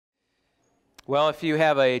Well, if you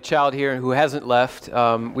have a child here who hasn't left,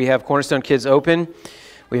 we have Cornerstone Kids open.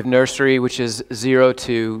 We have nursery, which is 0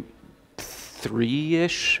 to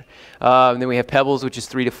 3-ish. And then we have Pebbles, which is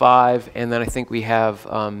 3 to 5. And then I think we have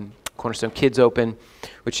Cornerstone Kids open,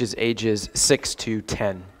 which is ages 6 to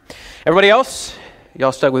 10. Everybody else,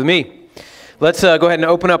 y'all stuck with me. Let's go ahead and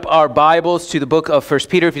open up our Bibles to the book of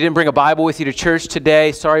 1Peter. If you didn't bring a Bible with you to church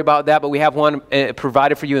today, sorry about that, but we have one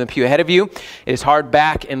provided for you in the pew ahead of you. It is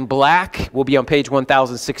hardback and black. We'll be on page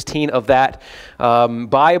 1016 of that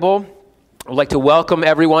Bible. I'd like to welcome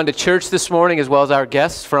everyone to church this morning, as well as our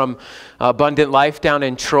guests from Abundant Life down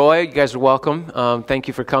in Troy. You guys are welcome. Thank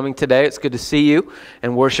you for coming today. It's good to see you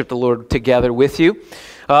and worship the Lord together with you.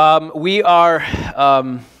 We are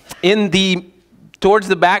towards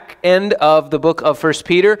the back end of the book of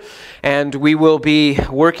 1Peter, and we will be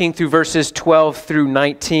working through verses 12 through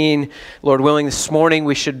 19. Lord willing, this morning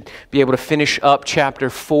we should be able to finish up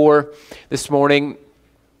chapter 4 this morning,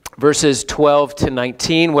 verses 12 to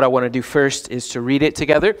 19. What I want to do first is to read it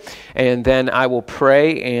together, and then I will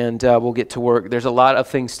pray, and we'll get to work. There's a lot of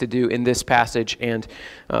things to do in this passage, and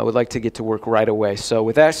I would like to get to work right away. So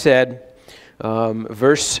with that said,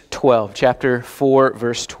 verse 12, chapter 4,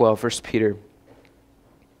 verse 12, 1Peter.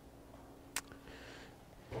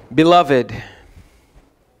 Beloved,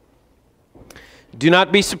 do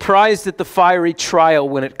not be surprised at the fiery trial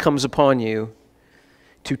when it comes upon you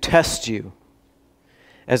to test you,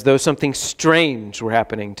 as though something strange were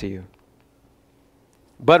happening to you.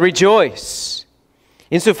 But rejoice,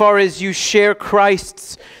 insofar as you share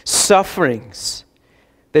Christ's sufferings,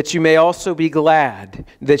 that you may also be glad,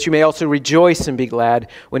 that you may also rejoice and be glad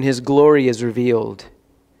when His glory is revealed.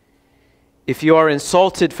 If you are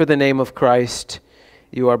insulted for the name of Christ,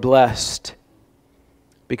 you are blessed,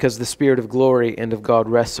 because the Spirit of glory and of God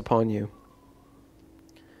rests upon you.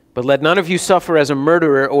 But let none of you suffer as a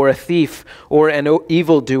murderer or a thief or an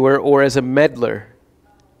evildoer or as a meddler.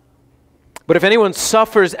 But if anyone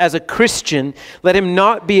suffers as a Christian, let him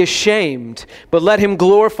not be ashamed, but let him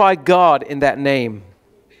glorify God in that name.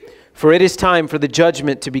 For it is time for the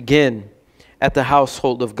judgment to begin at the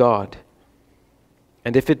household of God.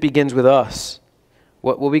 And if it begins with us,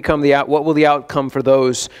 what will the outcome for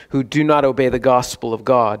those who do not obey the gospel of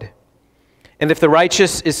God? And if the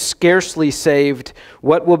righteous is scarcely saved,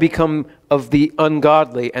 what will become of the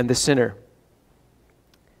ungodly and the sinner?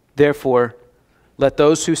 Therefore, let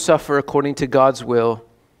those who suffer according to God's will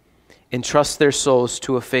entrust their souls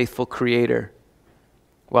to a faithful Creator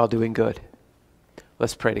while doing good.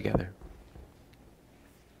 Let's pray together.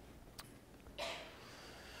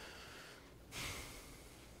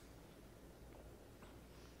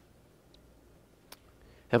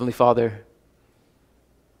 Heavenly Father,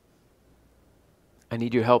 I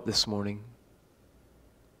need your help this morning.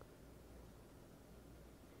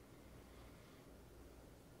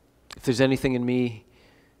 If there's anything in me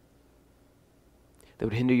that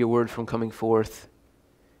would hinder your word from coming forth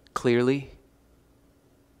clearly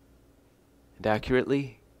and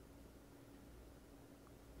accurately,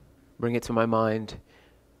 bring it to my mind.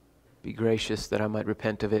 Be gracious that I might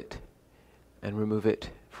repent of it and remove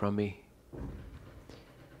it from me.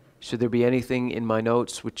 Should there be anything in my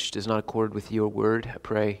notes which does not accord with your word, I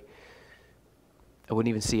pray I wouldn't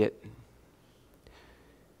even see it.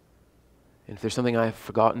 And if there's something I have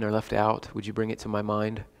forgotten or left out, would you bring it to my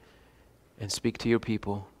mind and speak to your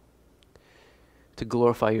people to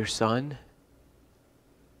glorify your Son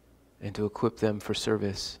and to equip them for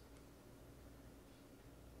service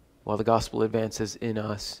while the gospel advances in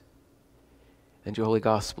us and your holy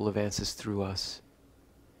gospel advances through us,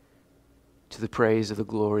 to the praise of the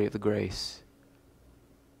glory of the grace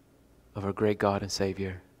of our great God and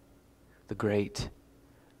Savior, the great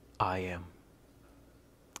I Am.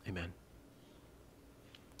 Amen.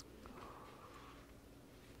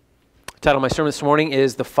 The title of my sermon this morning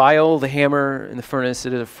is The File, the Hammer, and the Furnace.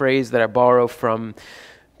 It is a phrase that I borrow from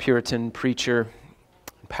Puritan preacher,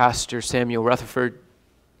 Pastor Samuel Rutherford.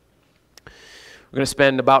 We're going to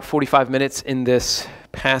spend about 45 minutes in this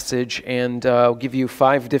passage, and I'll give you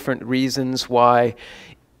 5 different reasons why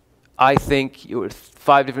I think,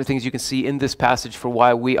 5 different things you can see in this passage for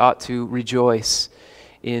why we ought to rejoice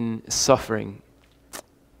in suffering.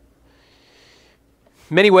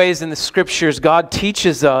 In many ways in the scriptures, God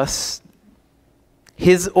teaches us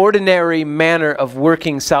His ordinary manner of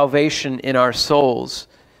working salvation in our souls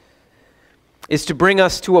is to bring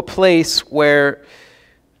us to a place where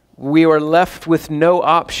we are left with no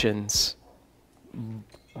options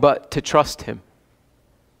but to trust Him.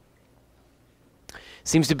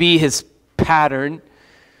 Seems to be His pattern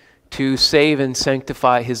to save and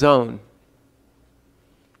sanctify His own.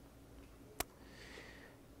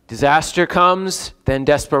 Disaster comes, then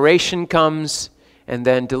desperation comes, and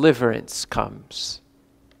then deliverance comes.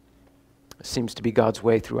 It seems to be God's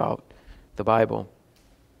way throughout the Bible.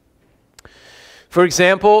 For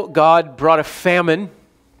example, God brought a famine,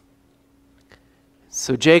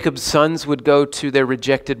 so Jacob's sons would go to their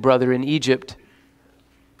rejected brother in Egypt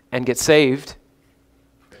and get saved,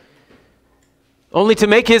 only to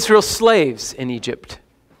make Israel slaves in Egypt.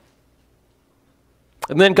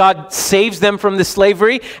 And then God saves them from the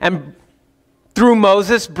slavery and through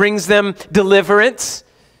Moses brings them deliverance,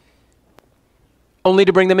 only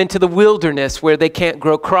to bring them into the wilderness where they can't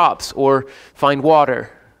grow crops or find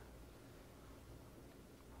water.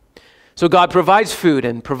 So God provides food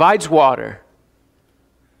and provides water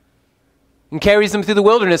and carries them through the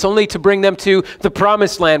wilderness, only to bring them to the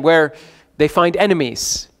promised land where they find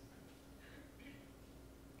enemies.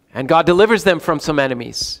 And God delivers them from some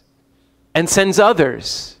enemies and sends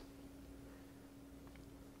others.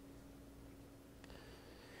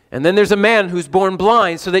 And then there's a man who's born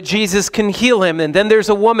blind so that Jesus can heal him. And then there's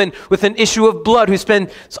a woman with an issue of blood who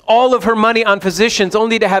spends all of her money on physicians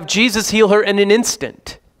only to have Jesus heal her in an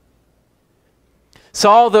instant.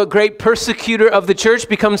 Saul, the great persecutor of the church,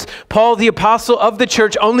 becomes Paul, the apostle of the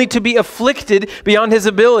church, only to be afflicted beyond his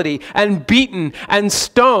ability and beaten and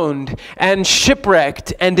stoned and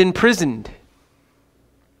shipwrecked and imprisoned.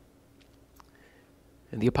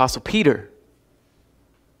 And the apostle Peter,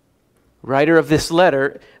 writer of this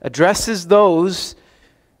letter, addresses those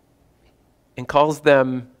and calls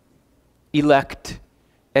them elect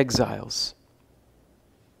exiles.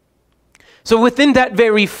 So within that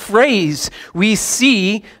very phrase, we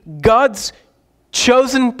see God's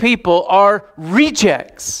chosen people are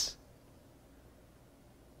rejects.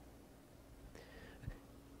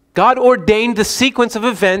 God ordained the sequence of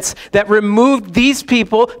events that removed these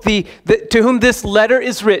people, to whom this letter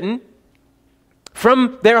is written,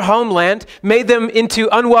 from their homeland, made them into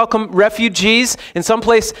unwelcome refugees in some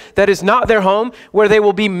place that is not their home, where they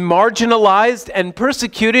will be marginalized and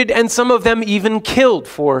persecuted, and some of them even killed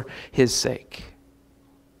for his sake.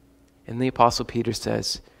 And the Apostle Peter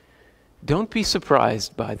says, don't be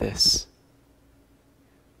surprised by this.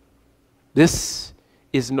 This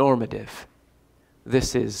is normative.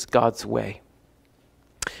 This is God's way.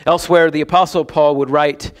 Elsewhere, the Apostle Paul would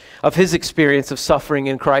write of his experience of suffering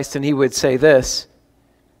in Christ, and he would say this: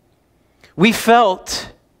 we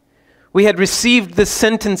felt we had received the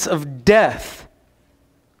sentence of death,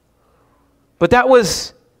 but that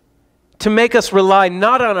was to make us rely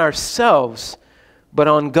not on ourselves, but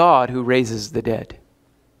on God who raises the dead.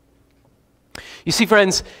 You see,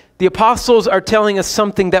 friends, the apostles are telling us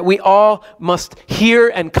something that we all must hear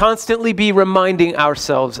and constantly be reminding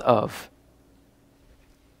ourselves of.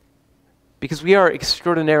 Because we are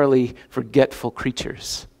extraordinarily forgetful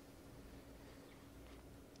creatures.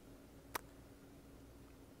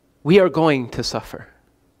 We are going to suffer.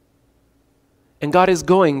 And God is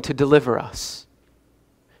going to deliver us.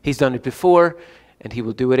 He's done it before, and he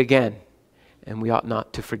will do it again. And we ought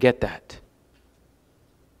not to forget that.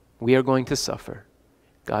 We are going to suffer.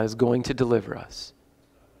 God is going to deliver us.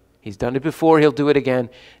 He's done it before, he'll do it again,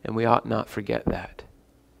 and we ought not forget that.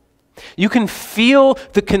 You can feel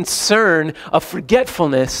the concern of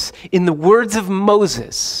forgetfulness in the words of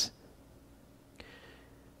Moses.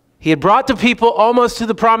 He had brought the people almost to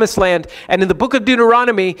the promised land, and in the book of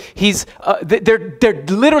Deuteronomy, they're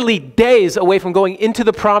literally days away from going into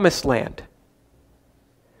the promised land.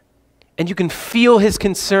 And you can feel his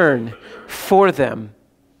concern for them.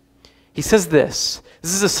 He says this.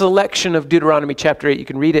 This is a selection of Deuteronomy chapter 8. You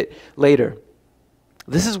can read it later.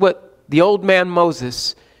 This is what the old man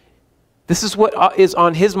Moses, this is what is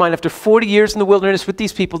on his mind after 40 years in the wilderness with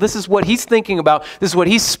these people. This is what he's thinking about. This is what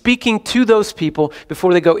he's speaking to those people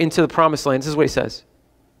before they go into the promised land. This is what he says.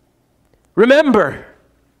 Remember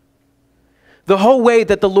the whole way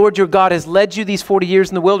that the Lord your God has led you these 40 years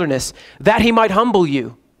in the wilderness, that he might humble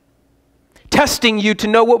you, testing you to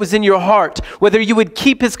know what was in your heart, whether you would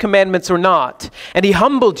keep his commandments or not. And he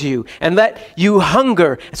humbled you and let you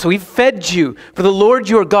hunger. So he fed you. For the Lord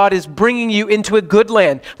your God is bringing you into a good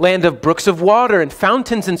land, land of brooks of water and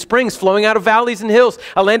fountains and springs flowing out of valleys and hills,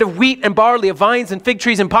 a land of wheat and barley, of vines and fig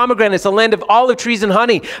trees and pomegranates, a land of olive trees and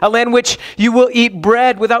honey, a land which you will eat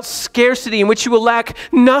bread without scarcity, in which you will lack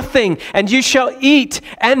nothing, and you shall eat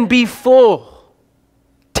and be full.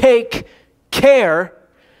 Take care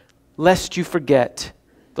lest you forget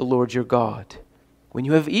the Lord your God When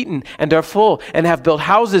you have eaten and are full and have built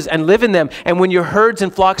houses and live in them, and when your herds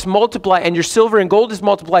and flocks multiply and your silver and gold is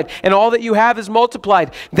multiplied and all that you have is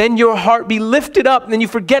multiplied, then your heart be lifted up and then you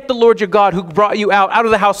forget the Lord your God who brought you out of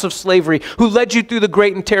the house of slavery, who led you through the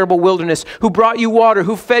great and terrible wilderness, who brought you water,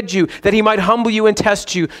 who fed you, that he might humble you and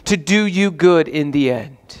test you to do you good in the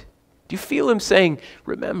end. Do you feel him saying,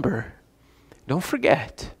 remember, don't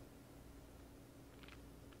forget.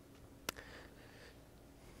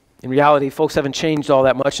 In reality, folks haven't changed all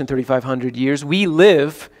that much in 3,500 years. We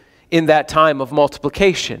live in that time of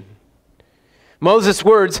multiplication. Moses'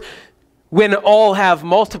 words, when all have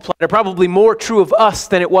multiplied, are probably more true of us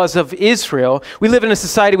than it was of Israel. We live in a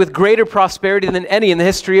society with greater prosperity than any in the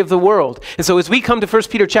history of the world. And so as we come to 1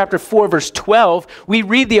 Peter chapter 4, verse 12, we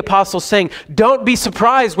read the apostle saying, don't be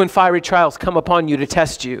surprised when fiery trials come upon you to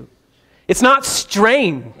test you. It's not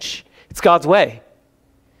strange. It's God's way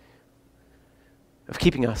of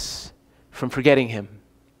keeping us from forgetting him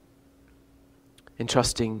and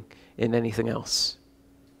trusting in anything else.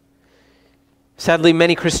 Sadly,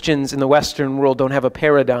 many Christians in the Western world don't have a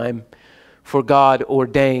paradigm for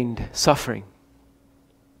God-ordained suffering.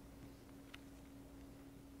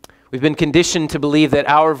 We've been conditioned to believe that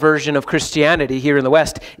our version of Christianity here in the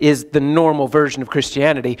West is the normal version of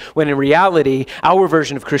Christianity, when in reality, our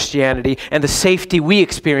version of Christianity and the safety we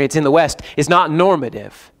experience in the West is not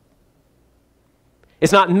normative.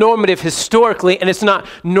 It's not normative historically, and it's not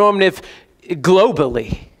normative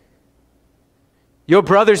globally. Your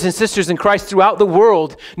brothers and sisters in Christ throughout the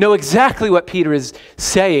world know exactly what Peter is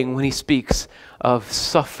saying when he speaks of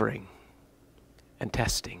suffering and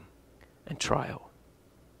testing and trial.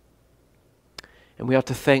 And we ought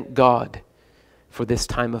to thank God for this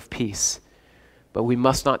time of peace, but we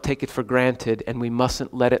must not take it for granted, and we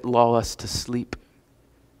mustn't let it lull us to sleep.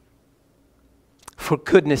 For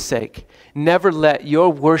goodness sake, never let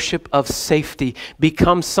your worship of safety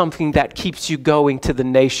become something that keeps you going to the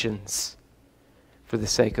nations for the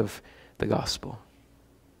sake of the gospel.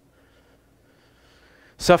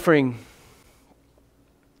 Suffering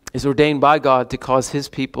is ordained by God to cause his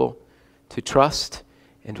people to trust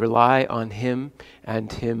and rely on him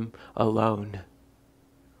and him alone.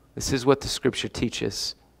 This is what the scripture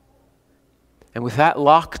teaches. And with that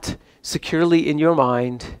locked securely in your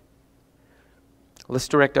mind, let's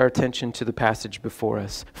direct our attention to the passage before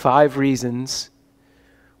us. 5 reasons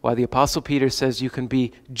why the Apostle Peter says you can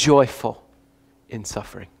be joyful in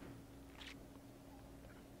suffering.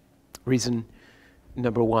 Reason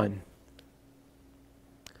number 1.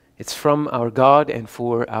 It's from our God and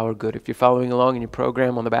for our good. If you're following along in your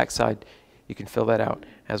program on the backside, you can fill that out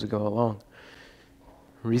as we go along.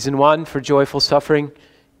 Reason 1 for joyful suffering,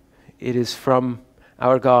 it is from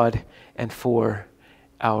our God and for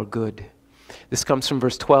our good. This comes from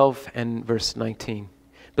verse 12 and verse 19.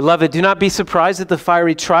 Beloved, do not be surprised at the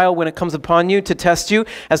fiery trial when it comes upon you to test you,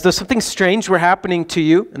 as though something strange were happening to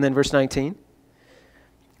you. And then verse 19.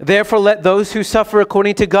 Therefore let those who suffer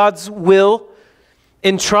according to God's will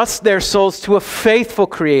entrust their souls to a faithful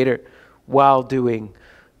Creator while doing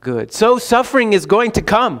good. So suffering is going to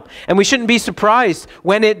come, and we shouldn't be surprised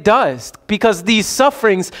when it does, because these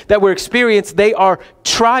sufferings that we're experiencing, they are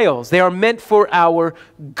trials. They are meant for our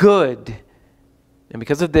good. And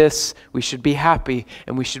because of this, we should be happy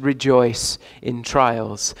and we should rejoice in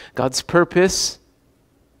trials. God's purpose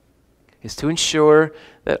is to ensure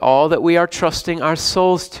that all that we are trusting our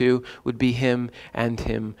souls to would be him and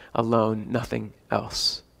him alone, nothing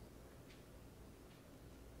else.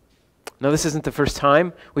 Now, this isn't the first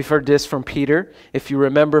time we've heard this from Peter. If you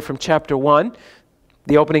remember from chapter 1,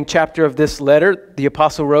 the opening chapter of this letter, the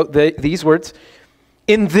apostle wrote these words,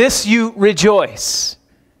 "In this you rejoice."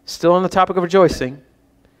 Still on the topic of rejoicing.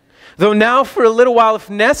 "Though now for a little while, if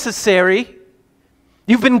necessary,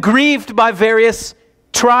 you've been grieved by various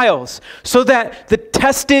trials, so that the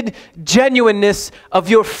tested genuineness of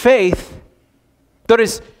your faith, that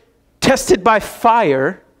is tested by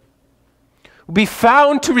fire, will be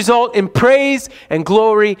found to result in praise and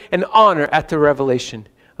glory and honor at the revelation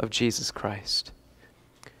of Jesus Christ."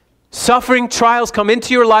 Suffering, trials come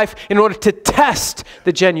into your life in order to test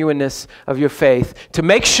the genuineness of your faith, to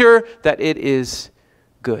make sure that it is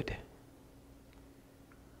good.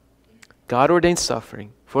 God ordained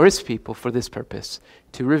suffering for his people for this purpose,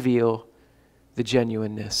 to reveal the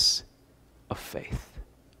genuineness of faith.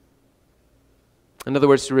 In other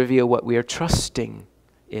words, to reveal what we are trusting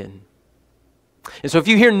in. And so if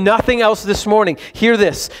you hear nothing else this morning, hear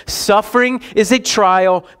this. Suffering is a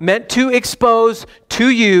trial meant to expose to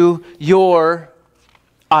you your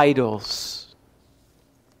idols.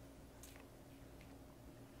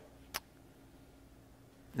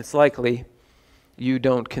 It's likely you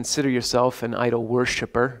don't consider yourself an idol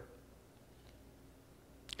worshiper.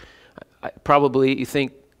 Probably you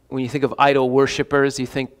think, when you think of idol worshipers, you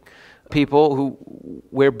think people who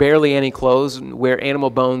wear barely any clothes and wear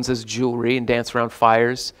animal bones as jewelry and dance around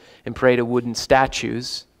fires and pray to wooden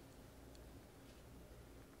statues.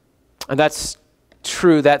 And that's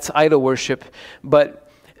true, that's idol worship.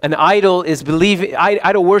 But an idol is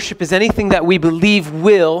idol worship is anything that we believe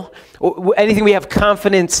will, or anything we have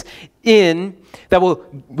confidence in, that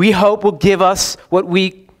we hope will give us what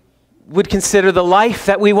we would consider the life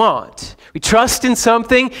that we want. We trust in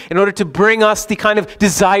something in order to bring us the kind of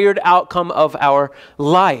desired outcome of our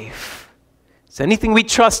life. It's anything we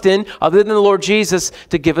trust in other than the Lord Jesus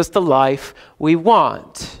to give us the life we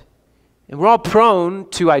want. And we're all prone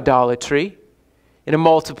to idolatry in a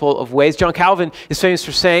multiple of ways. John Calvin is famous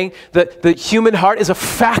for saying that the human heart is a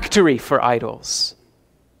factory for idols.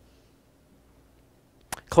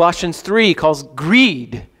 Colossians 3 calls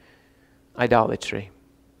greed idolatry.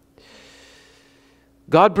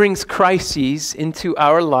 God brings crises into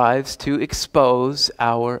our lives to expose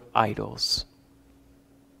our idols.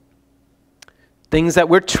 Things that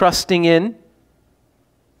we're trusting in.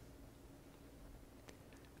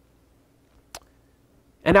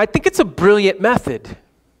 And I think it's a brilliant method,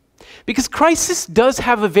 because crisis does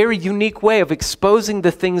have a very unique way of exposing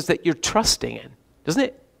the things that you're trusting in, doesn't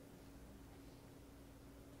it?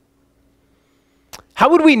 How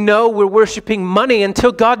would we know we're worshiping money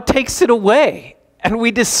until God takes it away and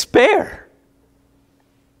we despair?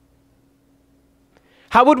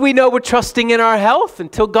 How would we know we're trusting in our health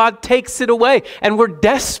until God takes it away and we're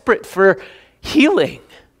desperate for healing?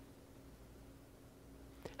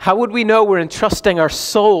 How would we know we're entrusting our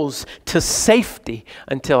souls to safety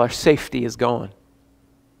until our safety is gone?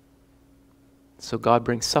 So God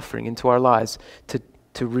brings suffering into our lives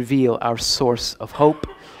to reveal our source of hope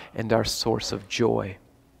and our source of joy.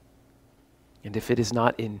 And if it is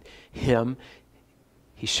not in Him,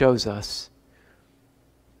 He shows us.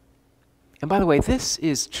 And by the way, this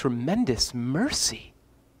is tremendous mercy.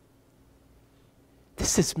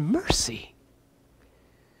 This is mercy.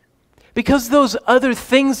 Because those other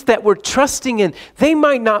things that we're trusting in, they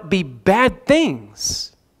might not be bad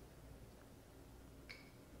things,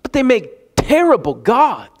 but they make terrible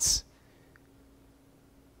gods.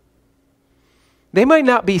 They might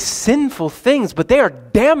not be sinful things, but they are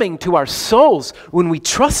damning to our souls when we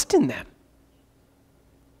trust in them.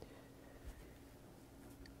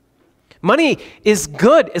 Money is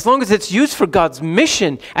good as long as it's used for God's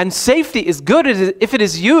mission, and safety is good if it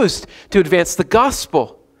is used to advance the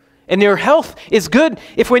gospel. And your health is good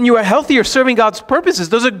if when you are healthy, you're serving God's purposes.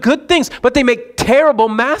 Those are good things, but they make terrible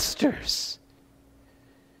masters.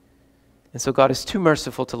 And so God is too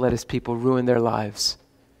merciful to let His people ruin their lives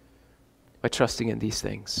by trusting in these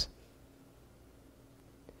things.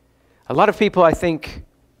 A lot of people, I think,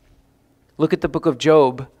 look at the book of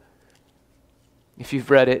Job, if you've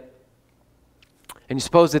read it, and you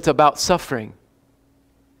suppose it's about suffering.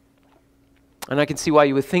 And I can see why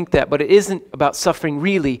you would think that, but it isn't about suffering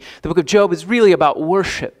really. The book of Job is really about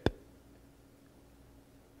worship.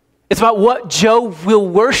 It's about what Job will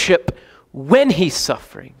worship when he's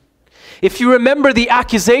suffering. If you remember the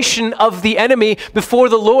accusation of the enemy before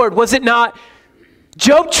the Lord, was it not,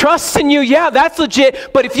 Job trusts in you, yeah, that's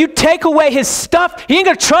legit, but if you take away his stuff, he ain't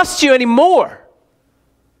going to trust you anymore.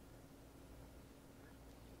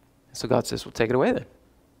 So God says, well, take it away then.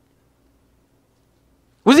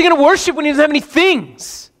 Was he going to worship when he doesn't have any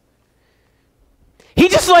things? He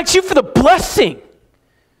just likes you for the blessing.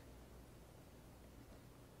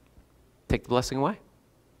 Take the blessing away.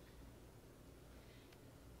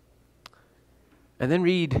 And then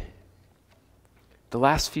read the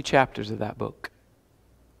last few chapters of that book.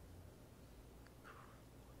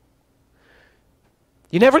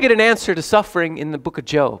 You never get an answer to suffering in the book of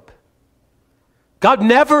Job. God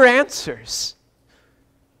never answers.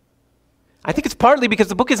 I think it's partly because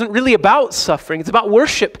the book isn't really about suffering. It's about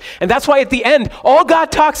worship. And that's why at the end, all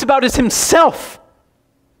God talks about is Himself.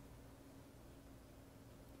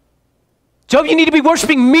 Job, you need to be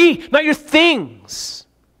worshiping me, not your things.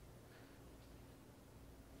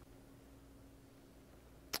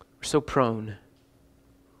 We're so prone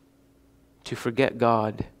to forget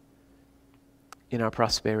God in our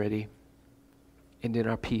prosperity and in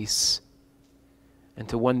our peace, and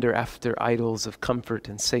to wander after idols of comfort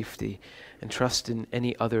and safety and trust in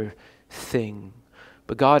any other thing.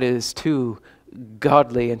 But God is too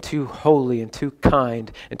godly and too holy and too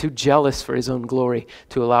kind and too jealous for His own glory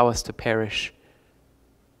to allow us to perish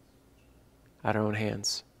at our own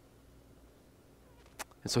hands.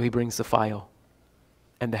 And so He brings the file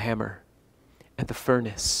and the hammer and the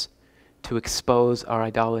furnace to expose our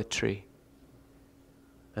idolatry.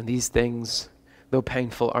 And these things, though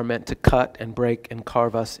painful, are meant to cut and break and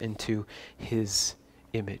carve us into his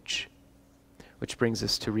image. Which brings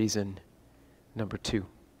us to reason number 2.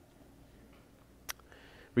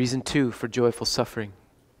 Reason 2 for joyful suffering.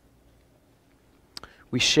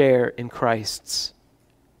 We share in Christ's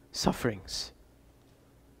sufferings.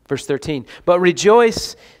 Verse 13, but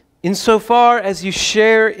rejoice insofar as you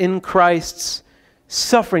share in Christ's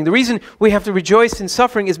suffering. The reason we have to rejoice in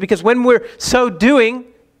suffering is because when we're so doing,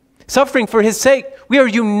 suffering for his sake, we are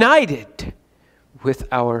united with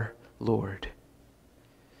our Lord.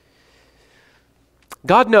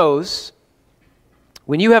 God knows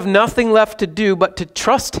when you have nothing left to do but to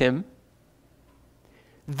trust him,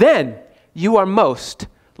 then you are most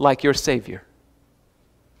like your Savior.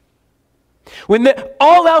 When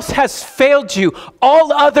all else has failed you,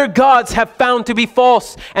 all other gods have found to be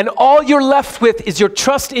false, and all you're left with is your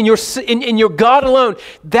trust in your God alone,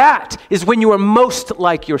 that is when you are most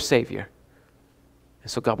like your Savior.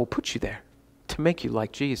 And so God will put you there to make you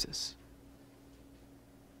like Jesus.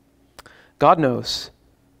 God knows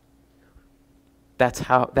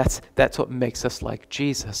that's what makes us like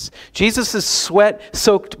Jesus. Jesus'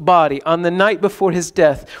 sweat-soaked body on the night before his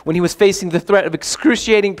death, when he was facing the threat of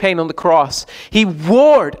excruciating pain on the cross, he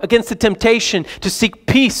warred against the temptation to seek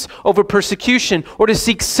peace over persecution, or to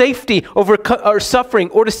seek safety over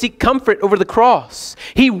suffering, or to seek comfort over the cross.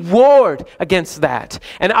 He warred against that.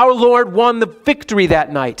 And our Lord won the victory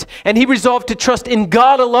that night. And he resolved to trust in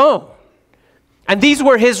God alone. And these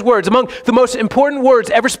were his words, among the most important words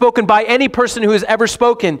ever spoken by any person who has ever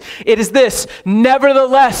spoken. It is this: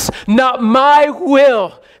 nevertheless, not my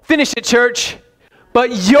will, finish it, church, but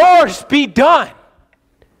yours be done.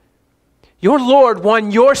 Your Lord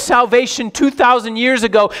won your salvation 2,000 years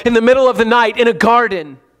ago in the middle of the night in a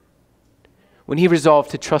garden when he resolved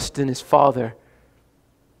to trust in his Father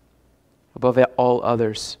above all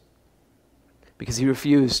others, because he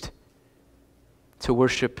refused to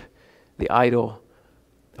worship the idol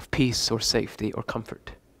of peace or safety or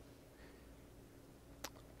comfort.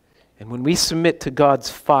 And when we submit to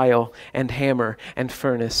God's file and hammer and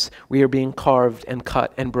furnace, we are being carved and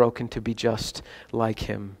cut and broken to be just like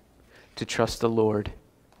him, to trust the Lord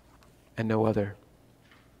and no other.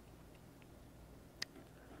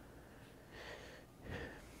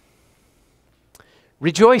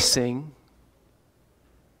 Rejoicing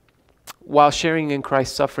while sharing in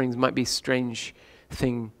Christ's sufferings might be a strange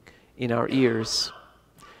thing in our ears.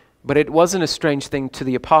 But it wasn't a strange thing to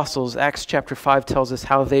the apostles. Acts chapter 5 tells us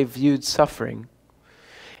how they viewed suffering.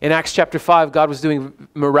 In Acts chapter 5, God was doing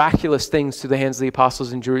miraculous things through the hands of the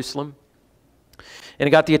apostles in Jerusalem. And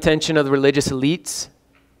it got the attention of the religious elites.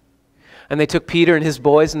 And they took Peter and his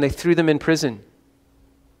boys and they threw them in prison.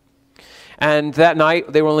 And that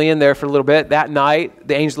night, they were only in there for a little bit. That night,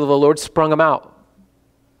 the angel of the Lord sprung them out.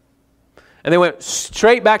 And they went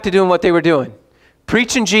straight back to doing what they were doing,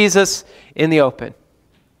 preaching Jesus in the open.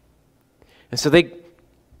 And so they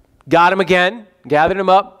got him again, gathered him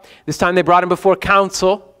up. This time they brought him before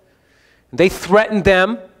council. They threatened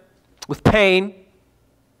them with pain.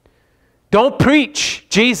 Don't preach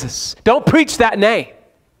Jesus. Don't preach that name.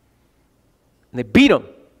 And they beat him.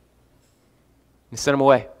 And sent him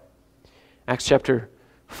away. Acts chapter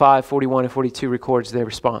 5, 41 and 42 records their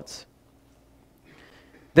response.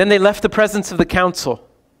 Then they left the presence of the council,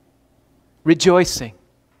 rejoicing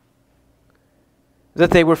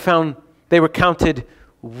that they were counted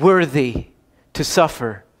worthy to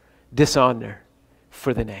suffer dishonor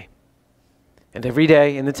for the name. And every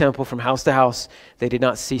day in the temple, from house to house, they did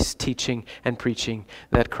not cease teaching and preaching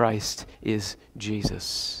that Christ is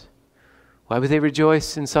Jesus. Why would they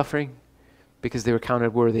rejoice in suffering? Because they were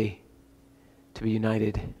counted worthy to be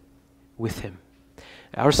united with him.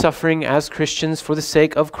 Our suffering as Christians for the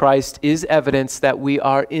sake of Christ is evidence that we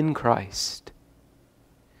are in Christ.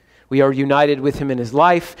 We are united with him in his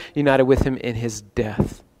life, united with him in his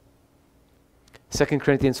death. 2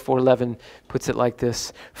 Corinthians 4:11 puts it like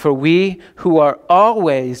this: for we who are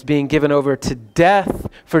always being given over to death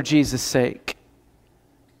for Jesus' sake,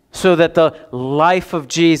 so that the life of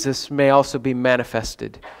Jesus may also be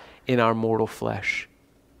manifested in our mortal flesh.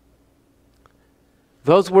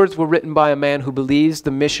 Those words were written by a man who believes the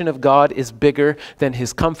mission of God is bigger than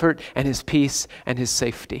his comfort and his peace and his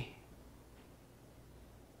safety.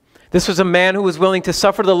 This was a man who was willing to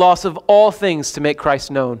suffer the loss of all things to make Christ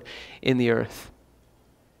known in the earth.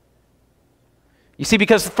 You see,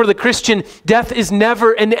 because for the Christian, death is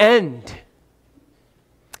never an end.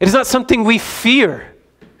 It is not something we fear.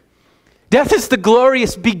 Death is the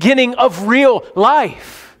glorious beginning of real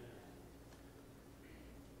life.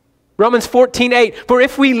 Romans 14:8, for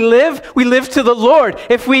if we live to the Lord.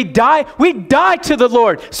 If we die to the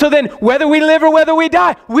Lord. So then, whether we live or whether we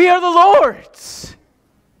die, we are the Lord's.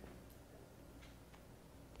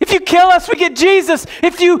 If you kill us, we get Jesus.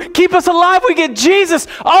 If you keep us alive, we get Jesus.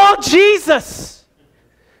 All Jesus.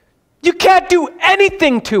 You can't do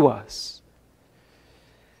anything to us.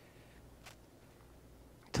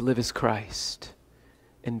 To live is Christ,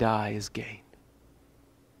 and die is gain.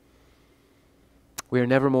 We are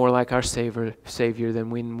never more like our Savior than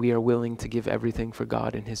when we are willing to give everything for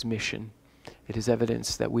God and His mission. It is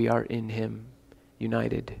evidence that we are in Him,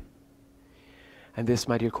 united. And this,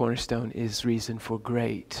 my dear Cornerstone, is reason for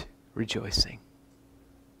great rejoicing.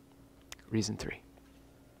 Reason 3.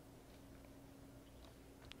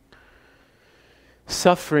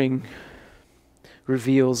 Suffering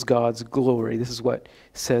reveals God's glory. This is what it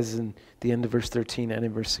says in the end of verse 13 and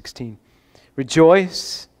in verse 16.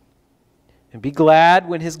 Rejoice and be glad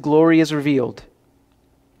when His glory is revealed.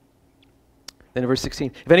 Then in verse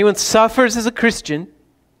 16, if anyone suffers as a Christian,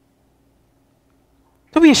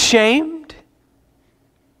 don't be ashamed,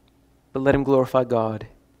 but let him glorify God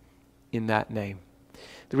in that name.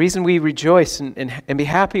 The reason we rejoice and be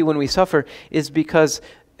happy when we suffer is because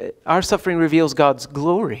our suffering reveals God's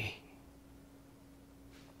glory.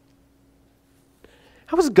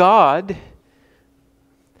 How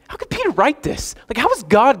could Peter write this? Like, how is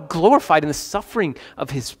God glorified in the suffering of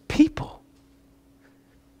His people?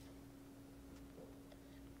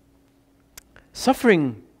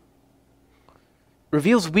 Suffering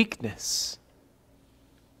reveals weakness.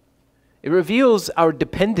 It reveals our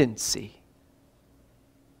dependency.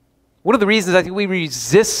 One of the reasons I think we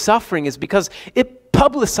resist suffering is because it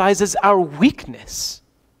publicizes our weakness.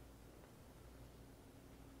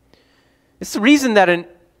 It's the reason that an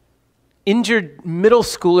injured middle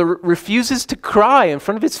schooler refuses to cry in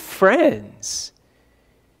front of his friends.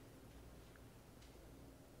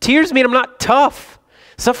 Tears mean I'm not tough.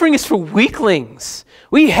 Suffering is for weaklings.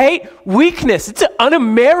 We hate weakness. It's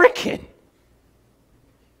un-American.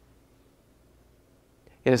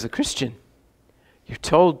 Yet as a Christian, you're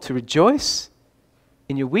told to rejoice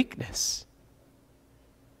in your weakness.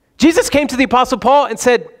 Jesus came to the Apostle Paul and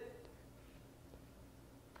said,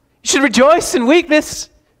 you should rejoice in weakness.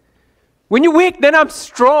 When you're weak, then I'm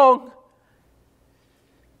strong.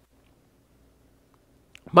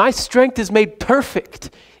 My strength is made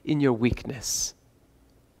perfect in your weakness.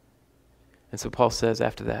 And so Paul says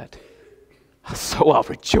after that, so I'll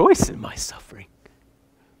rejoice in my suffering.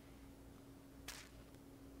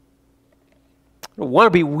 I don't want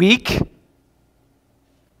to be weak. I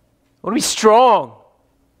want to be strong.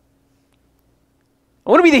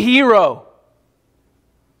 I want to be the hero.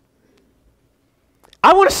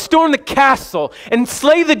 I want to storm the castle and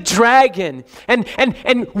slay the dragon and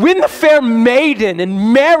win the fair maiden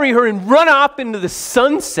and marry her and run off into the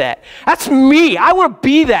sunset. That's me. I want to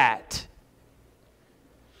be that.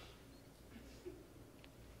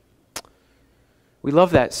 We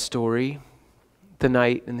love that story, the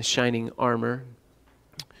knight in the shining armor,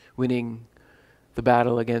 winning the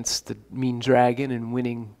battle against the mean dragon and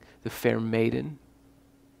winning the fair maiden.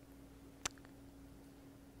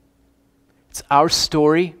 It's our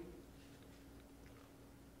story.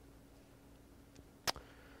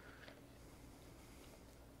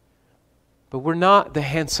 But we're not the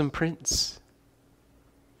handsome prince.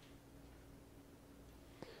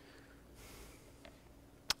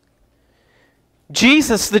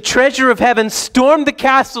 Jesus, the treasure of heaven, stormed the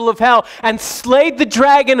castle of hell and slayed the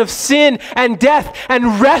dragon of sin and death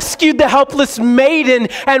and rescued the helpless maiden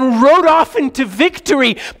and rode off into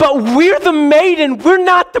victory. But we're the maiden, we're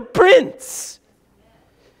not the prince.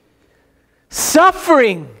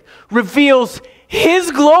 Suffering reveals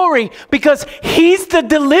His glory because He's the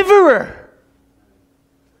deliverer.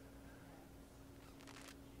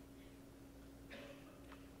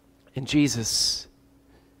 And Jesus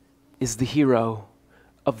is the hero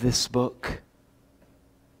of this book,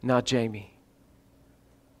 not Jamie.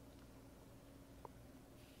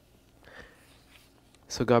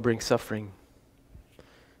 So God brings suffering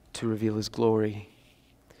to reveal His glory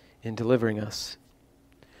in delivering us.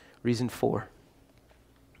 Reason 4.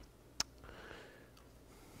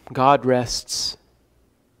 God rests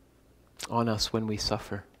on us when we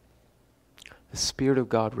suffer. The Spirit of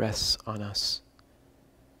God rests on us.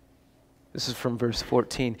 This is from verse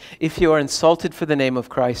 14. If you are insulted for the name of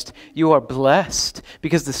Christ, you are blessed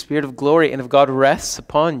because the Spirit of glory and of God rests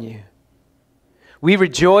upon you. We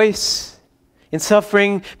rejoice in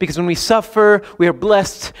suffering because when we suffer, we are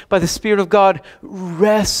blessed by the Spirit of God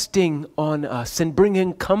resting on us and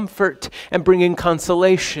bringing comfort and bringing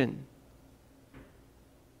consolation.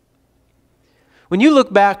 When you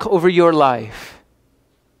look back over your life,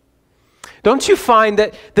 don't you find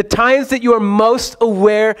that the times that you are most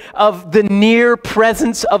aware of the near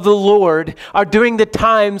presence of the Lord are during the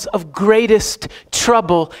times of greatest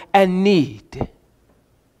trouble and need?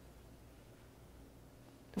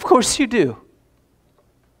 Of course you do.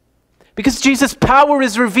 Because Jesus' power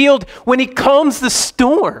is revealed when he calms the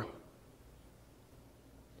storm.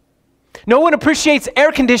 No one appreciates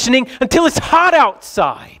air conditioning until it's hot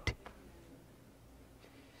outside.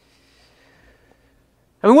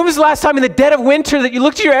 I mean, when was the last time in the dead of winter that you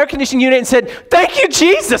looked at your air conditioning unit and said, "Thank you,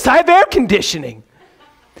 Jesus, I have air conditioning"?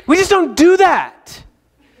 We just don't do that.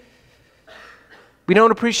 We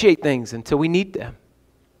don't appreciate things until we need them.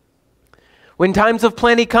 When times of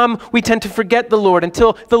plenty come, we tend to forget the Lord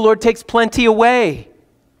until the Lord takes plenty away.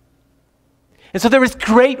 And so there is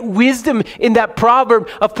great wisdom in that proverb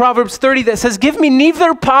of Proverbs 30 that says, "Give me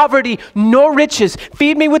neither poverty nor riches.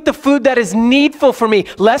 Feed me with the food that is needful for me,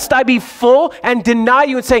 lest I be full and deny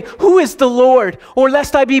you and say, 'Who is the Lord?' Or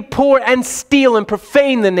lest I be poor and steal and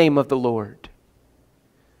profane the name of the Lord."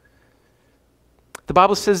 The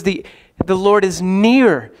Bible says the Lord is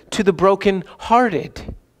near to the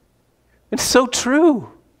brokenhearted. It's so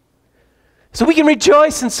true. So we can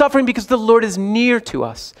rejoice in suffering because the Lord is near to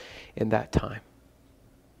us in that time.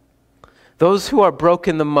 Those who are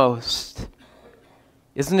broken the most,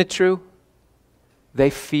 isn't it true? They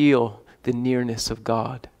feel the nearness of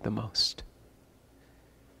God the most.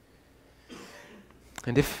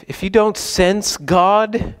 And if you don't sense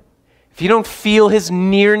God, if you don't feel his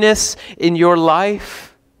nearness in your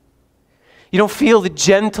life, you don't feel the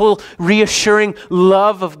gentle, reassuring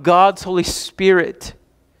love of God's Holy Spirit,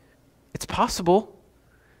 it's possible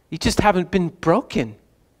you just haven't been broken.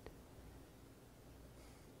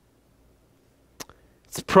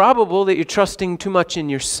 It's probable that you're trusting too much in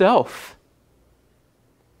yourself.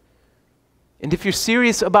 And if you're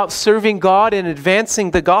serious about serving God and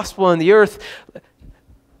advancing the gospel on the earth,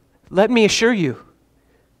 let me assure you,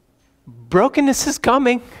 brokenness is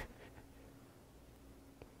coming.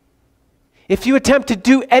 If you attempt to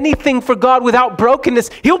do anything for God without brokenness,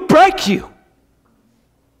 he'll break you.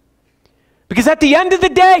 Because at the end of the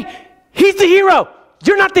day, he's the hero.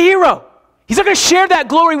 You're not the hero. He's not going to share that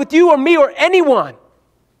glory with you or me or anyone.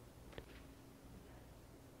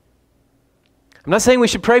 I'm not saying we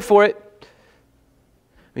should pray for it.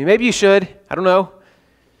 I mean, maybe you should. I don't know.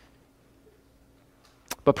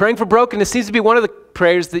 But praying for brokenness seems to be one of the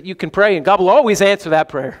prayers that you can pray, and God will always answer that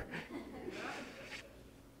prayer.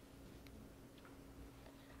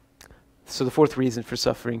 So the fourth reason for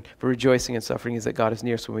suffering, for rejoicing in suffering, is that God is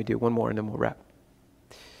near us when we do. One more and then we'll wrap.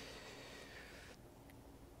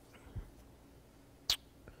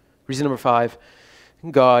 Reason number 5,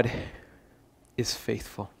 God is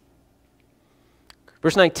faithful.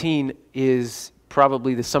 Verse 19 is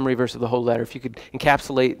probably the summary verse of the whole letter. If you could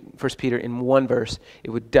encapsulate 1 Peter in one verse, it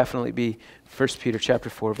would definitely be 1 Peter chapter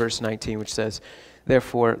 4, verse 19, which says,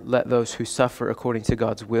 "Therefore, let those who suffer according to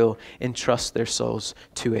God's will entrust their souls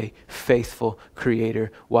to a faithful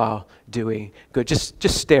Creator while doing good." Just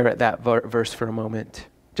stare at that verse for a moment.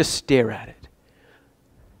 Just stare at it.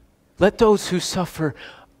 Let those who suffer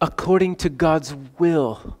according to God's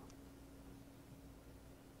will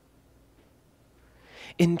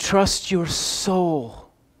entrust your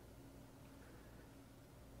soul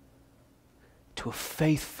to a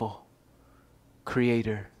faithful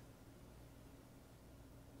Creator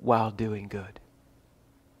while doing good.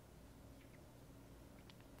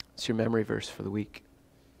 It's your memory verse for the week.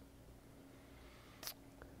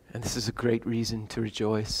 And this is a great reason to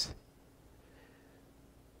rejoice.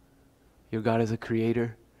 Your God is a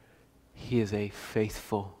creator. He is a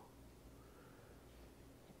faithful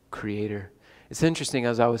creator. It's interesting,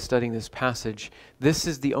 as I was studying this passage, this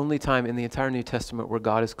is the only time in the entire New Testament where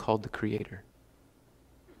God is called the creator.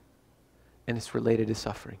 And it's related to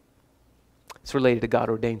suffering. It's related to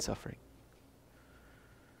God-ordained suffering.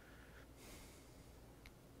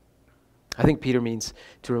 I think Peter means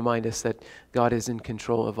to remind us that God is in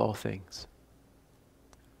control of all things.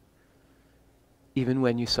 Even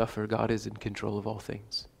when you suffer, God is in control of all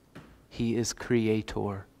things. He is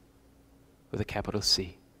creator with a capital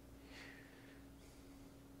C.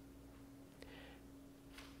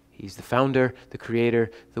 He's the founder, the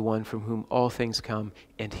creator, the one from whom all things come,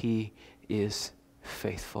 and he is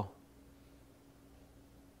faithful.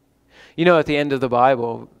 You know, at the end of the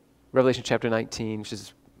Bible, Revelation chapter 19, which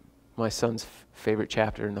is my son's favorite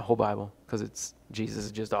chapter in the whole Bible, because Jesus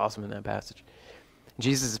is just awesome in that passage.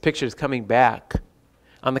 Jesus' picture is coming back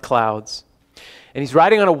on the clouds, and he's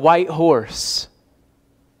riding on a white horse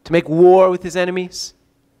to make war with his enemies.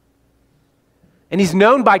 And he's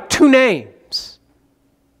known by two names.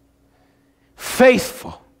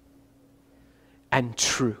 faithful and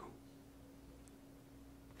true.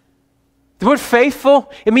 The word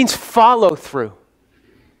faithful, it means follow through.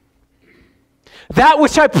 That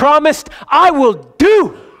which I promised, I will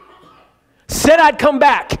do. Said I'd come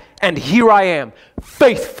back, and here I am,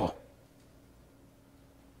 faithful.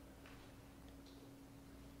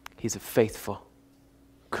 He's a faithful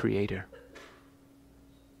Creator.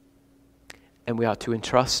 And we ought to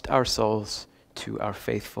entrust our souls to our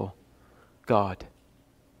faithful God.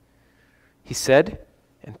 He said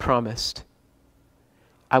and promised,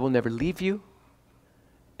 I will never leave you,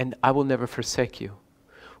 and I will never forsake you.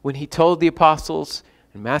 When he told the apostles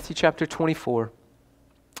in Matthew chapter 24,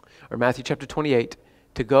 or Matthew chapter 28,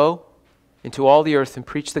 to go into all the earth and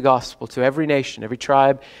preach the gospel to every nation, every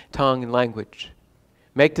tribe, tongue, and language.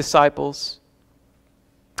 Make disciples,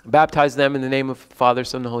 baptize them in the name of the Father,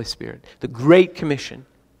 Son, and the Holy Spirit. The Great Commission.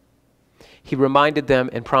 He reminded them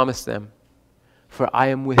and promised them, for I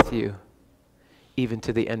am with you even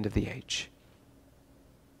to the end of the age.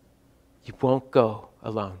 You won't go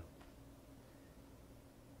alone.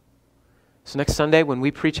 So next Sunday when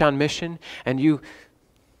we preach on mission and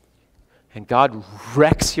God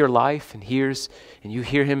wrecks your life and you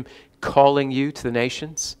hear him calling you to the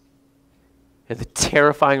nations, and the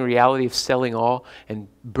terrifying reality of selling all and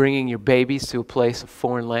bringing your babies to a place of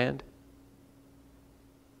foreign land,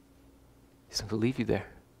 he's not going to leave you there.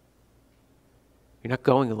 You're not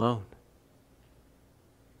going alone.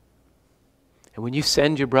 And when you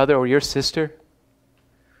send your brother or your sister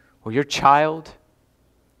or your child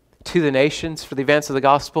to the nations for the advance of the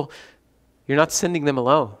gospel, you're not sending them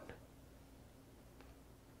alone.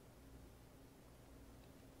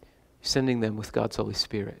 You're sending them with God's Holy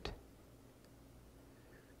Spirit.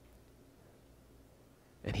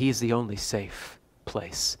 And he is the only safe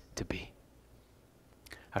place to be.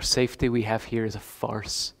 Our safety we have here is a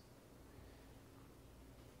farce.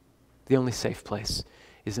 The only safe place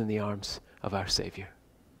is in the arms of our Savior.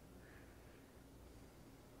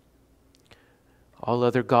 All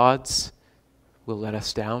other gods will let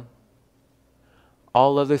us down.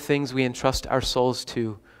 All other things we entrust our souls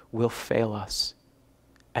to will fail us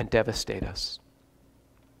and devastate us.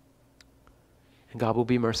 And God will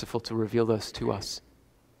be merciful to reveal those to us.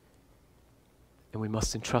 And we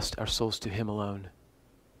must entrust our souls to him alone.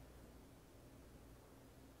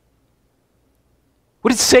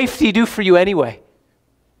 What did safety do for you anyway?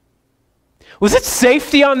 Was it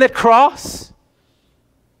safety on that cross?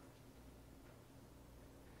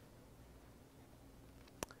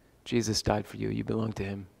 Jesus died for you. You belong to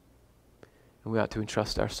him. And we ought to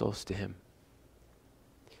entrust our souls to him.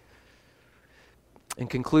 In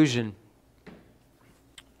conclusion, I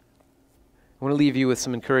want to leave you with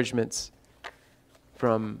some encouragements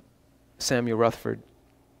from Samuel Rutherford.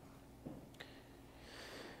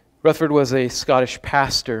 Rutherford was a Scottish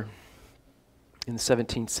pastor in the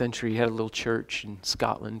 17th century. He had a little church in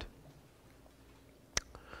Scotland.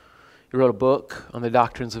 He wrote a book on the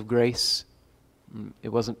doctrines of grace. It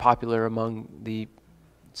wasn't popular among the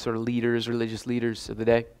sort of religious leaders of the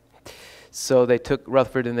day. So they took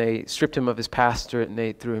Rutherford and they stripped him of his pastorate and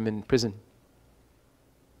they threw him in prison.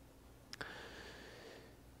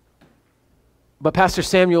 But Pastor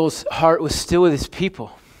Samuel's heart was still with his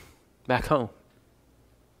people back home.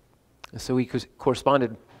 And so he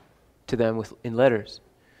corresponded to them in letters.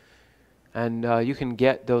 And you can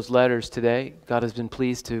get those letters today. God has been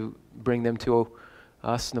pleased to bring them to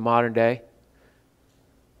us in the modern day.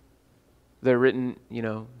 They're written,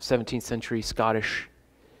 17th century Scottish,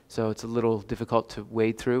 so it's a little difficult to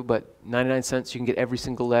wade through, but 99 cents you can get every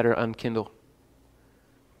single letter on Kindle.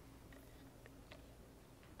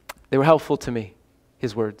 They were helpful to me,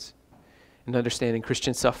 his words, in understanding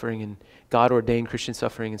Christian suffering and God-ordained Christian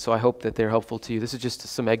suffering, and so I hope that they're helpful to you. This is just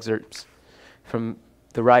some excerpts from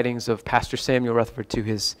the writings of Pastor Samuel Rutherford to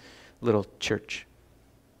his little church.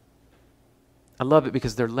 I love it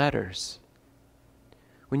because they're letters.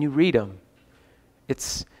 When you read them,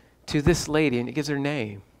 it's to this lady, and it gives her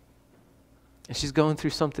name. And she's going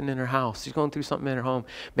through something in her house. She's going through something in her home.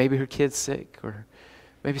 Maybe her kid's sick, or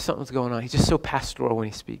maybe something's going on. He's just so pastoral when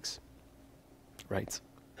he speaks. Writes.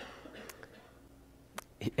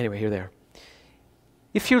 Anyway, here they are.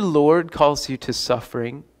 If your Lord calls you to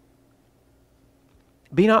suffering,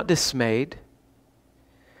 be not dismayed.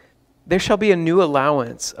 There shall be a new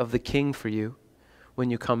allowance of the King for you when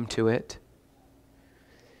you come to it.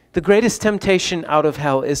 The greatest temptation out of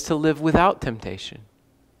hell is to live without temptation.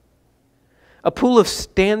 A pool of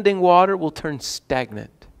standing water will turn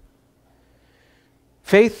stagnant.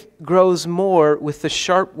 Faith grows more with the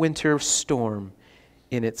sharp winter storm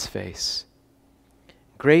in its face.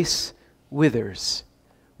 Grace withers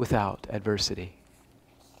without adversity.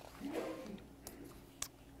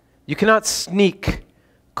 You cannot sneak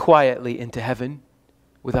quietly into heaven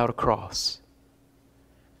without a cross.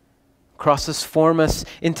 Crosses form us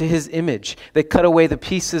into His image. They cut away the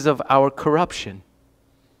pieces of our corruption.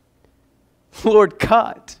 Lord,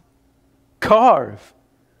 cut, carve,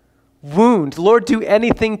 wound. Lord, do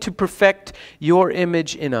anything to perfect your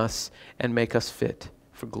image in us and make us fit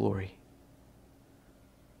for glory.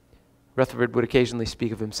 Rutherford would occasionally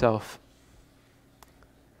speak of himself.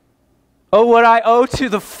 Oh, what I owe to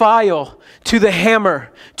the file, to the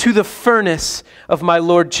hammer, to the furnace of my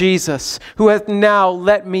Lord Jesus, who hath now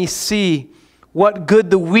let me see what good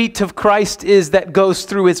the wheat of Christ is that goes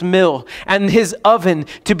through his mill, and his oven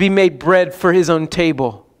to be made bread for his own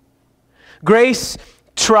table. Grace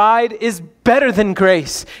tried is better than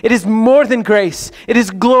grace. It is more than grace. It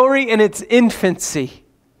is glory in its infancy.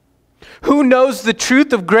 Who knows the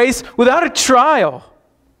truth of grace without a trial?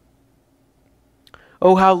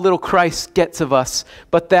 Oh, how little Christ gets of us,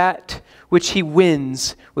 but that which he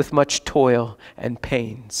wins with much toil and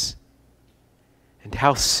pains. And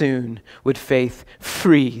how soon would faith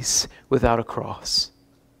freeze without a cross?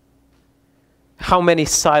 How many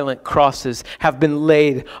silent crosses have been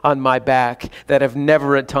laid on my back that have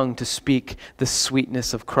never a tongue to speak the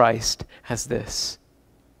sweetness of Christ as this?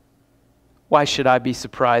 Why should I be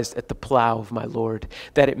surprised at the plow of my Lord,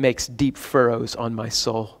 that it makes deep furrows on my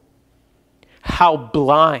soul? How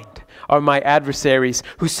blind are my adversaries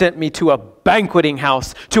who sent me to a banqueting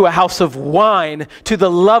house, to a house of wine, to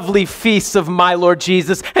the lovely feasts of my Lord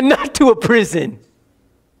Jesus, and not to a prison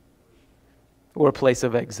or a place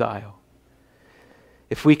of exile.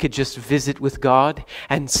 If we could just visit with God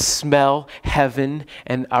and smell heaven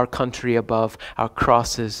and our country above, our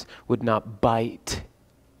crosses would not bite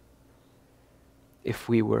if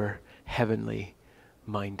we were heavenly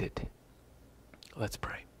minded. Let's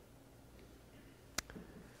pray.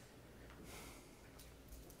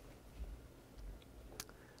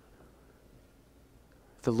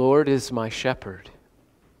 The Lord is my shepherd.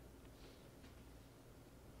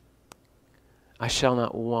 I shall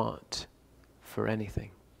not want for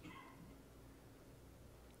anything.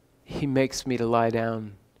 He makes me to lie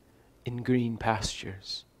down in green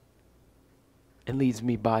pastures and leads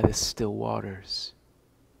me by the still waters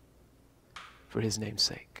for his name's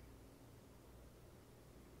sake.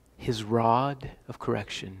 His rod of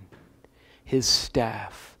correction, his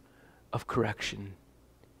staff of correction,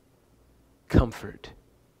 comfort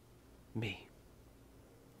me.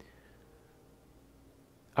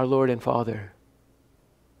 Our Lord and Father,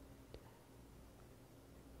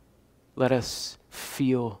 let us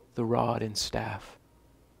feel the rod and staff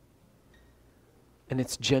and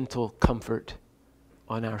its gentle comfort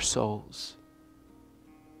on our souls.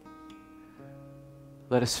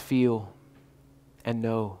 Let us feel and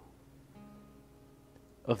know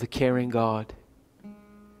of the caring God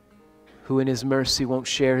who in his mercy won't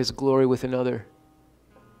share his glory with another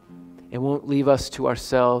and won't leave us to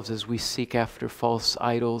ourselves as we seek after false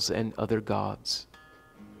idols and other gods.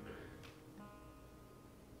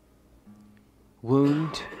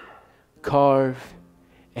 Wound, carve,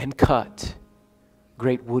 and cut,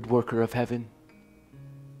 great woodworker of heaven.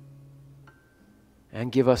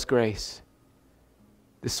 And give us grace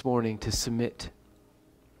this morning to submit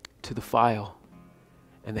to the file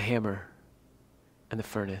and the hammer and the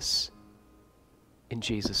furnace. In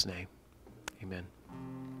Jesus' name, amen.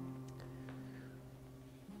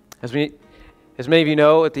 As many of you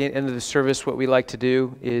know, at the end of the service, what we like to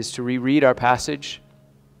do is to reread our passage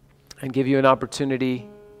and give you an opportunity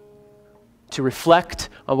to reflect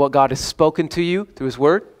on what God has spoken to you through his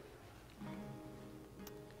word.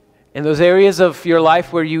 In those areas of your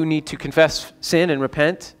life where you need to confess sin and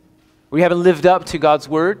repent, where you haven't lived up to God's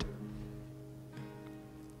word,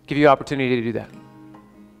 give you an opportunity to do that.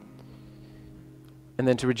 And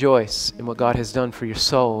then to rejoice in what God has done for your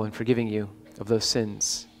soul and forgiving you of those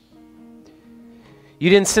sins. You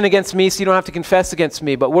didn't sin against me, so you don't have to confess against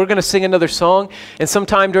me. But we're going to sing another song. And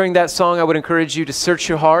sometime during that song, I would encourage you to search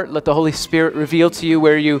your heart. Let the Holy Spirit reveal to you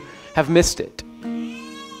where you have missed it.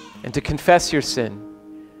 And to confess your sin.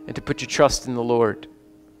 And to put your trust in the Lord.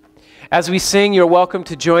 As we sing, you're welcome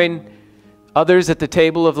to join others at the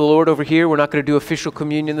table of the Lord over here. We're not going to do official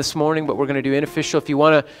communion this morning, but we're going to do unofficial. If you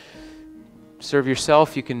want to serve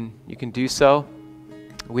yourself, you can do so.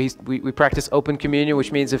 We practice open communion,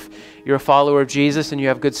 which means if you're a follower of Jesus and you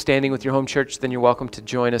have good standing with your home church, then you're welcome to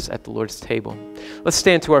join us at the Lord's table. Let's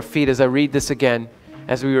stand to our feet as I read this again,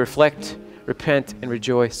 as we reflect, repent, and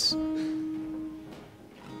rejoice.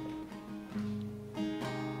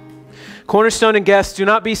 Cornerstone and guests, do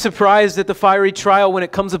not be surprised at the fiery trial when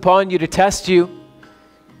it comes upon you to test you.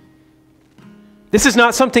 This is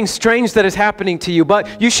not something strange that is happening to you,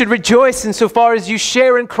 but you should rejoice insofar as you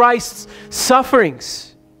share in Christ's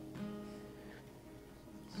sufferings.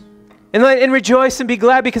 And rejoice and be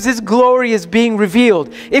glad because His glory is being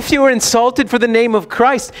revealed. If you are insulted for the name of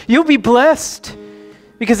Christ, you'll be blessed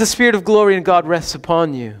because the Spirit of glory in God rests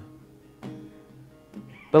upon you.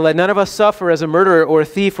 But let none of us suffer as a murderer or a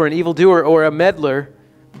thief or an evildoer or a meddler.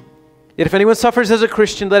 Yet if anyone suffers as a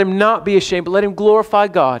Christian, let him not be ashamed, but let him glorify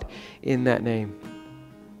God in that name.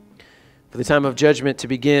 For the time of judgment to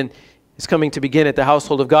begin is coming to begin at the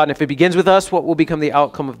household of God. And if it begins with us, what will become the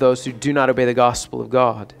outcome of those who do not obey the gospel of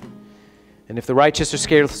God? And if the righteous are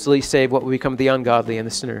scarcely saved, what will become of the ungodly and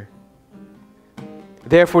the sinner?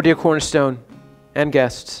 Therefore, dear Cornerstone and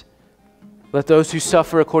guests, let those who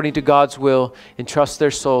suffer according to God's will entrust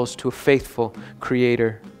their souls to a faithful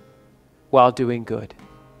Creator while doing good.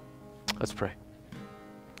 Let's pray.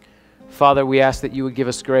 Father, we ask that you would give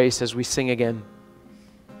us grace as we sing again.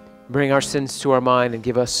 Bring our sins to our mind and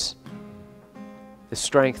give us the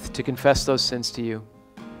strength to confess those sins to you,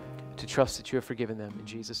 to trust that you have forgiven them. In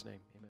Jesus' name.